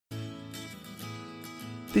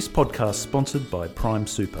This podcast is sponsored by Prime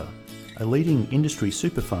Super, a leading industry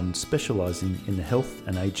super fund specialising in the health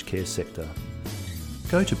and aged care sector.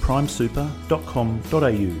 Go to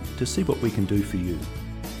primesuper.com.au to see what we can do for you.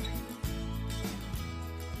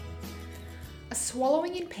 A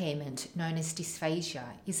swallowing impairment known as dysphagia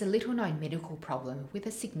is a little-known medical problem with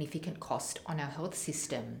a significant cost on our health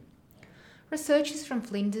system. Researchers from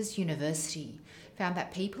Flinders University found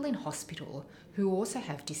that people in hospital who also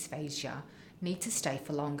have dysphagia need to stay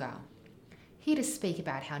for longer. Here to speak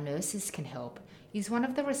about how nurses can help is one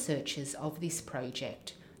of the researchers of this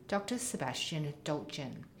project, Dr. Sebastian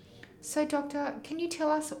Doeltgen. So, Doctor, can you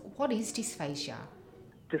tell us what is dysphagia?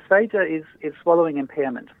 Dysphagia is swallowing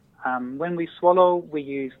impairment. When we swallow, we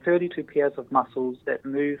use 32 pairs of muscles that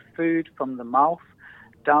move food from the mouth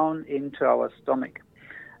down into our stomach.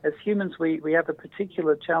 As humans, we have a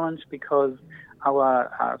particular challenge because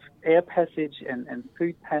our air passage and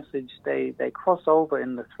food passage, they cross over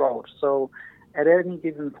in the throat. So at any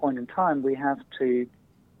given point in time, we have to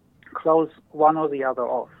close one or the other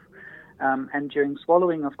off. And during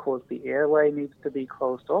swallowing, of course, the airway needs to be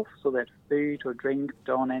closed off so that food or drink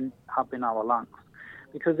don't end up in our lungs.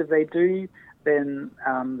 Because if they do, then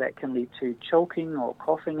that can lead to choking or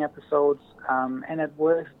coughing episodes, and at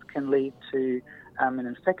worst can lead to an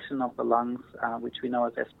infection of the lungs, which we know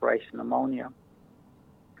as aspiration pneumonia.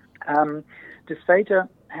 Dysphagia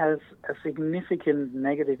has a significant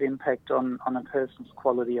negative impact on a person's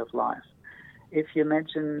quality of life. If you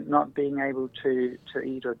imagine not being able to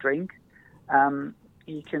eat or drink,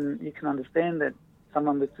 you can understand that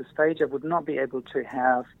someone with dysphagia would not be able to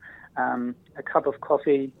have a cup of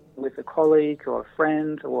coffee with a colleague or a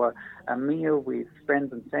friend, or a meal with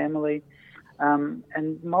friends and family.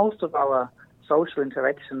 And most of our social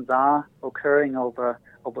interactions are occurring over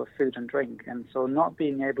food and drink. And so not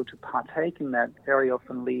being able to partake in that very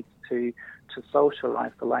often leads to social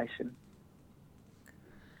isolation.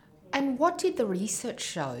 And what did the research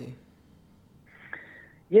show?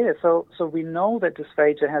 Yeah, so we know that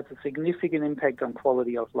dysphagia has a significant impact on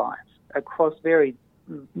quality of life across very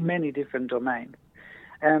many different domains.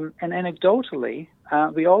 And anecdotally,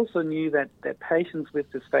 we also knew that patients with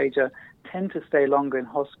dysphagia tend to stay longer in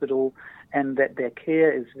hospital and that their care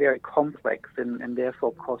is very complex and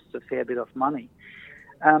therefore costs a fair bit of money.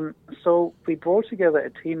 So we brought together a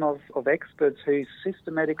team of experts who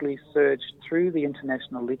systematically searched through the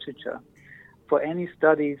international literature for any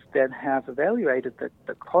studies that have evaluated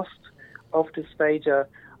the cost of dysphagia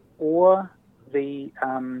or any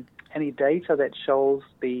data that shows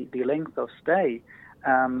the length of stay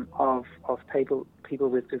of people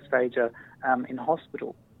with dysphagia in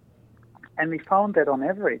hospital. And we found that on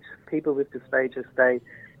average, people with dysphagia stay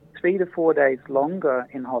 3 to 4 days longer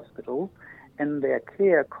in hospital, and their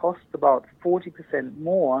care costs about 40%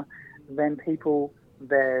 more than people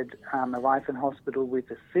that arrive in hospital with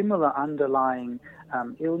a similar underlying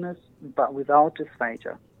illness but without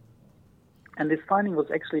dysphagia. And this finding was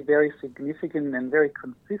actually very significant and very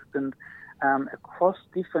consistent across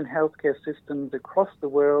different healthcare systems across the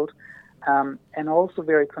world, and also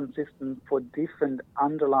very consistent for different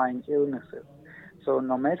underlying illnesses. So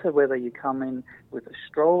no matter whether you come in with a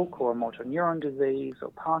stroke or motor neuron disease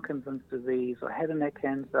or Parkinson's disease or head and neck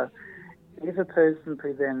cancer, if a person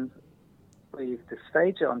presents with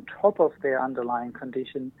dysphagia on top of their underlying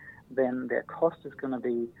condition, then their cost is going to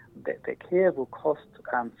be that their care will cost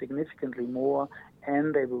significantly more,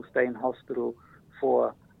 and they will stay in hospital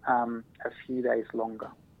for a few days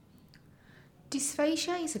longer.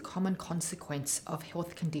 Dysphagia is a common consequence of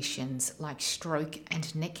health conditions like stroke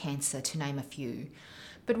and neck cancer, to name a few.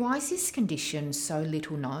 But why is this condition so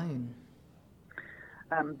little known?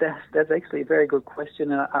 That's actually a very good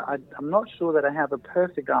question, and I'm not sure that I have a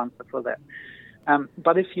perfect answer for that.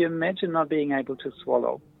 But if you imagine not being able to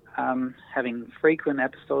swallow, having frequent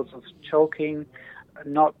episodes of choking,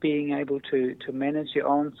 not being able to manage your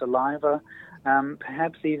own saliva,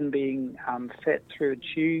 perhaps even being fed through a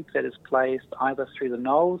tube that is placed either through the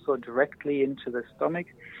nose or directly into the stomach.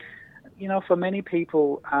 You know, for many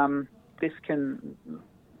people, this can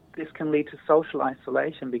lead to social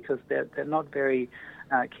isolation because they're not very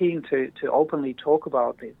keen to openly talk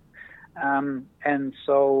about this. And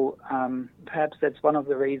so perhaps that's one of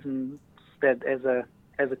the reasons that as a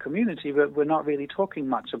community we're not really talking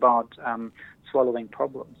much about swallowing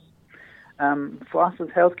problems. For us as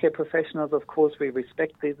healthcare professionals, of course, we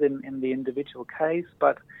respect this in the individual case,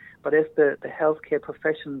 but as the healthcare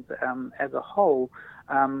professions as a whole,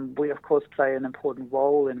 we of course play an important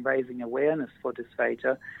role in raising awareness for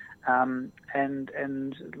dysphagia and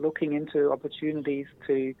looking into opportunities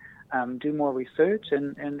to do more research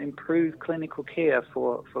and improve clinical care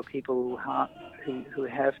for people who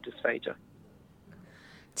have dysphagia.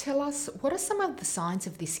 Tell us, what are some of the signs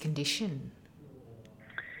of this condition?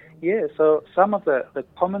 Yeah, so some of the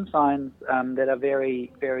common signs that are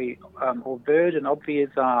very, very overt and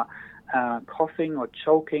obvious are coughing or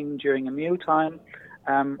choking during a mealtime,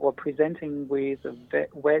 or presenting with a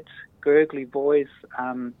wet, gurgly voice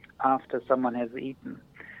after someone has eaten.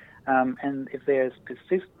 And if there's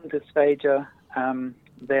persistent dysphagia,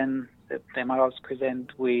 then they might also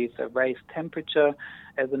present with a raised temperature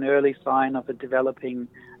as an early sign of a developing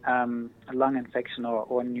lung infection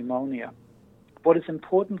or pneumonia. What is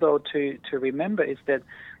important, though, to remember is that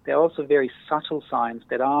there are also very subtle signs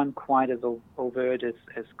that aren't quite as overt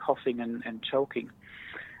as coughing and choking.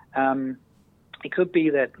 It could be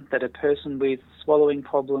that a person with swallowing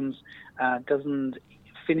problems doesn't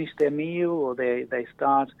finish their meal, or they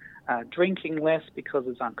start drinking less because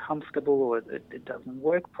it's uncomfortable or it doesn't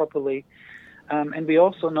work properly. And we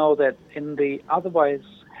also know that in the otherwise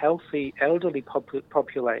healthy elderly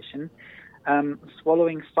population,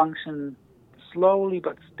 swallowing function slowly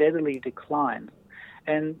but steadily declines.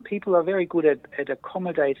 And people are very good at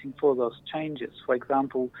accommodating for those changes. For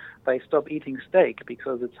example, they stop eating steak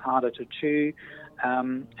because it's harder to chew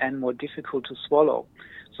and more difficult to swallow.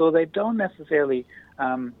 So they don't necessarily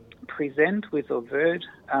present with overt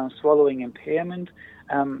swallowing impairment,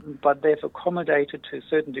 but they've accommodated to a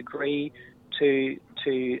certain degree to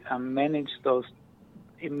manage those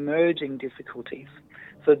emerging difficulties.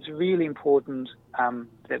 So it's really important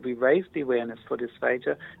that we raise the awareness for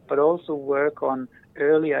dysphagia, but also work on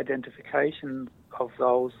early identification of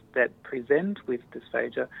those that present with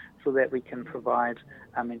dysphagia so that we can provide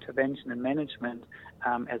intervention and management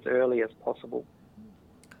as early as possible.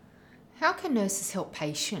 How can nurses help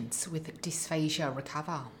patients with dysphagia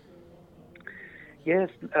recover?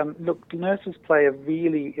 Yes, look, nurses play a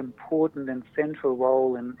really important and central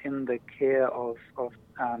role in the care of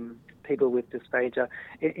people with dysphagia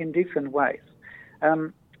in different ways.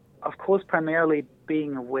 Of course, primarily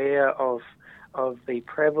being aware of the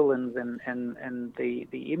prevalence and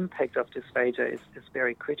the impact of dysphagia is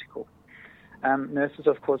very critical. Nurses,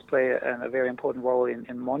 of course, play a very important role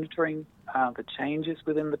in monitoring the changes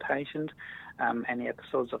within the patient, any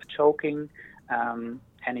episodes of choking,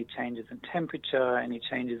 any changes in temperature, any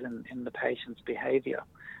changes in the patient's behavior.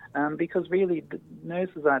 Because really, the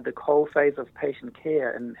nurses are the coalface of patient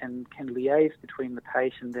care and can liaise between the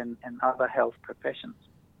patient and other health professions.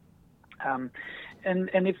 And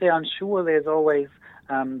if they're unsure, there's always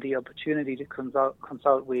the opportunity to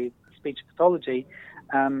consult with speech pathology,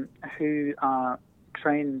 who are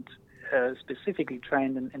trained, specifically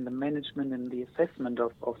trained in the management and the assessment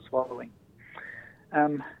of swallowing.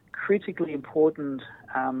 Critically important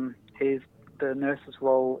is the nurse's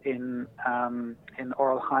role in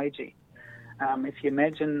oral hygiene. If you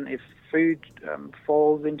imagine if food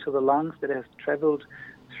falls into the lungs that has traveled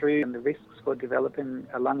through, and the risks for developing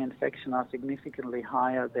a lung infection are significantly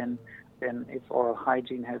higher than if oral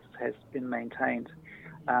hygiene has been maintained.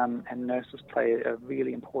 And nurses play a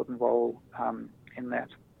really important role in that.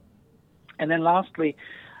 And then lastly,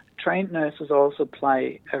 trained nurses also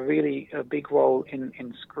play a big role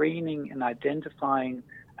in screening and identifying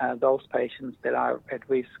those patients that are at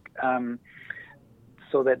risk,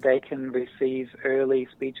 so that they can receive early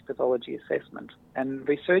speech pathology assessment. And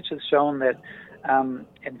research has shown that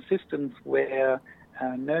in systems where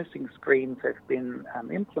nursing screens have been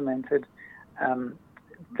implemented,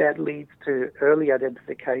 that leads to early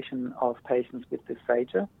identification of patients with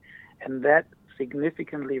dysphagia, and that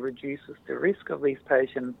significantly reduces the risk of these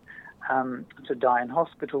patients to die in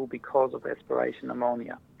hospital because of aspiration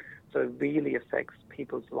pneumonia. So it really affects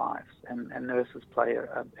people's lives, and nurses play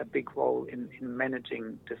a big role in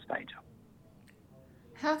managing dysphagia.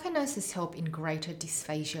 How can nurses help in greater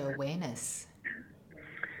dysphagia awareness?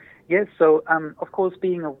 Yes, so of course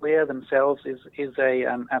being aware themselves is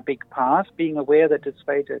a big part. Being aware that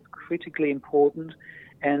dysphagia is critically important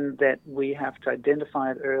and that we have to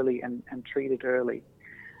identify it early and treat it early.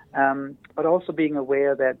 But also being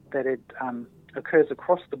aware that it occurs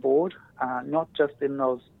across the board, not just in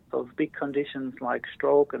those big conditions like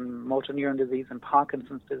stroke and motor neuron disease and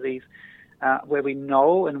Parkinson's disease, where we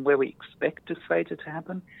know and where we expect dysphagia to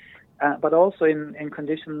happen, but also in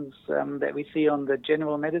conditions that we see on the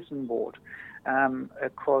general medicine board,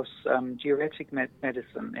 across geriatric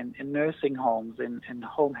medicine, in nursing homes, in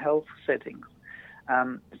home health settings.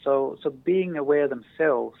 So being aware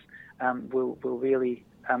themselves will really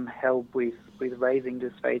help with raising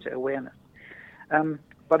dysphagia awareness.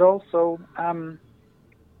 But also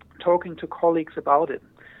talking to colleagues about it.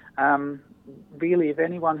 Really, if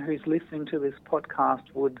anyone who's listening to this podcast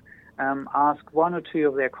would ask one or two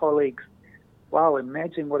of their colleagues wow,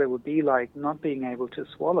 imagine what it would be like not being able to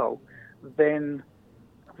swallow, then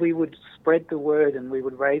we would spread the word and we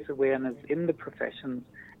would raise awareness in the professions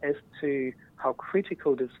as to how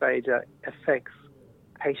critical dysphagia affects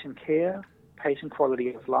patient care, patient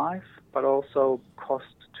quality of life, but also cost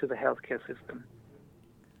to the healthcare system.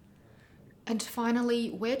 And finally,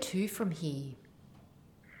 where to from here?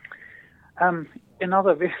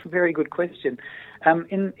 Another very, very good question.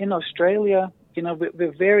 In Australia,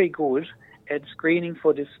 we're very good at screening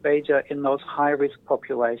for dysphagia in those high-risk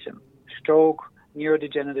populations. Stroke,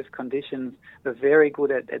 neurodegenerative conditions, we're very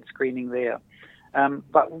good at screening there.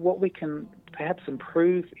 But what we can perhaps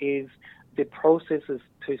improve is the processes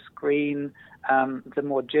to screen the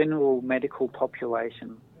more general medical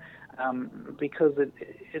population, because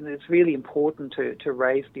it's really important to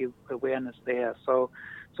raise the awareness there. So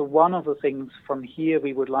one of the things from here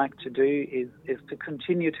we would like to do is to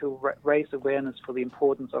continue to raise awareness for the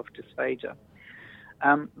importance of dysphagia.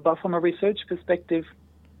 But from a research perspective,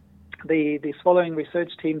 the swallowing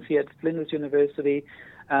research teams here at Flinders University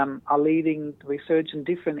are leading research in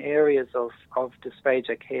different areas of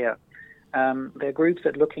dysphagia care. There are groups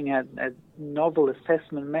that are looking at novel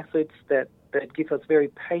assessment methods that give us very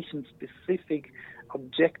patient-specific,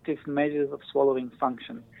 objective measures of swallowing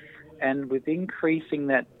function. And with increasing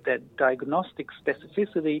that diagnostic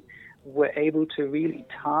specificity, we're able to really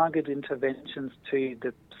target interventions to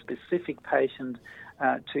the specific patient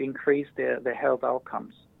to increase their health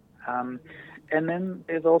outcomes. And then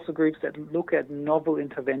there's also groups that look at novel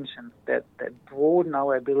interventions that broaden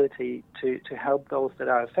our ability to help those that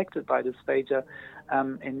are affected by dysphagia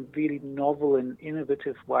in really novel and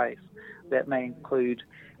innovative ways. That may include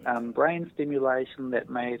brain stimulation, that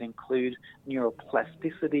may include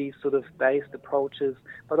neuroplasticity sort of based approaches,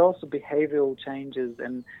 but also behavioral changes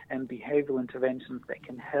and behavioral interventions that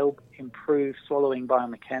can help improve swallowing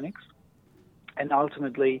biomechanics and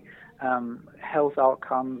ultimately health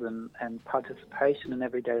outcomes and participation in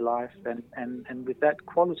everyday life and with that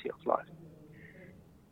quality of life.